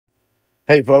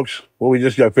Hey folks, what we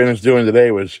just got finished doing today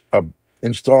was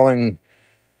installing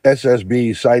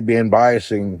SSB sideband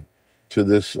biasing to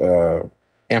this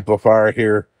amplifier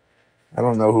here. I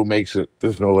don't know who makes it.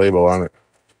 There's no label on it.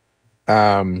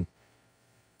 And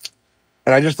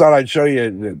I just thought I'd show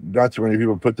you. Not too many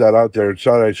people put that out there.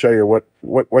 So I'd show you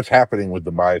what's happening with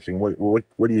the biasing.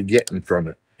 What are you getting from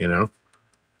it? You know,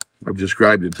 I've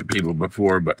described it to people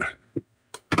before, but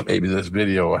maybe this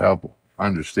video will help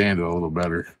understand it a little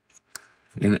better.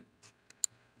 In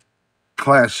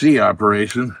Class C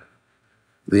operation,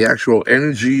 the actual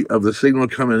energy of the signal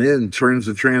coming in turns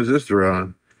the transistor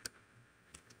on.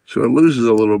 So it loses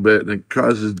a little bit and it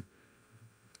causes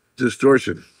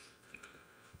distortion.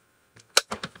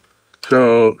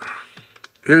 So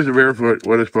here's a verify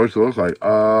what it's supposed to look like.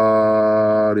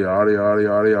 Audio, audio,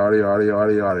 audio, audio, audio, audio,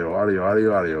 audio, audio, audio,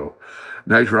 audio, audio.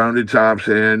 Nice rounded tops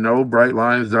and no bright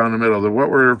lines down the middle.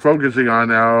 What we're focusing on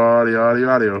now, audio, audio,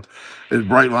 audio, is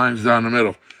bright lines down the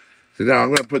middle. So now I'm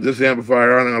going to put this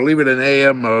amplifier on. I'm going to leave it in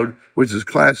AM mode, which is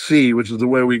Class C, which is the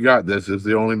way we got this. It's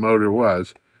the only mode there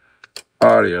was.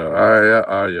 Audio, audio,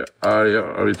 audio,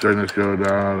 audio. Let me turn this go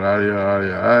down. Audio,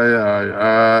 audio, audio, audio,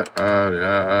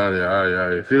 audio, audio,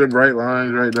 audio. See the bright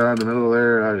lines right down the middle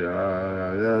there? Audio, audio.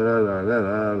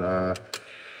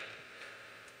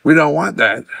 We don't want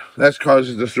that. That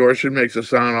causes distortion, makes the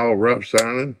sound all rough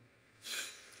sounding.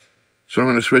 So I'm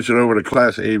going to switch it over to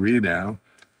Class AV now.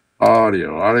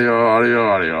 Audio, audio, audio,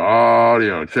 audio,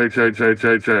 audio. Check, check, check,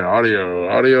 check, check. Audio,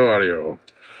 audio, audio.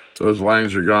 Those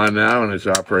lines are gone now, and it's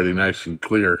operating nice and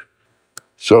clear.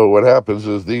 So what happens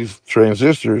is these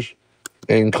transistors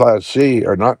in Class C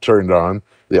are not turned on.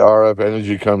 The RF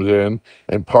energy comes in,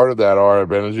 and part of that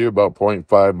RF energy, about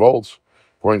 0.5 volts,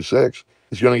 0.6,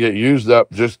 is going to get used up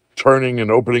just turning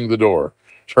and opening the door,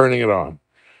 turning it on.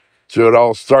 So it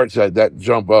all starts at that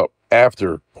jump up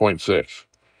after 0.6.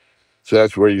 So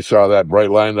that's where you saw that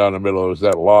bright line down the middle. It was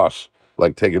that loss,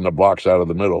 like taking the blocks out of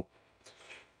the middle.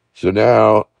 So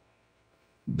now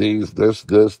this,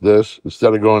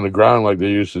 instead of going to ground like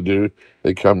they used to do,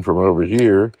 they come from over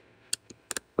here,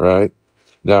 right?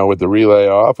 Now with the relay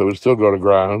off, it would still go to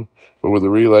ground, but with the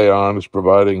relay on, it's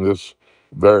providing this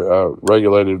very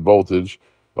regulated voltage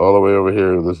all the way over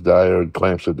here. This diode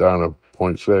clamps it down to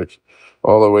 0.6,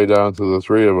 all the way down to the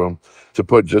three of them, to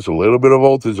put just a little bit of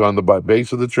voltage on the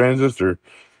base of the transistor,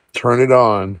 turn it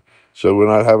on, so we're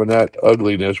not having that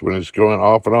ugliness when it's going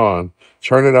off and on.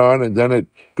 Turn it on, and then it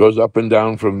goes up and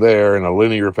down from there in a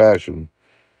linear fashion.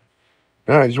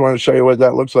 Now, I just want to show you what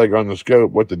that looks like on the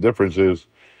scope, what the difference is.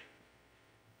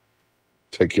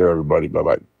 Take care, everybody.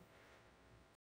 Bye-bye.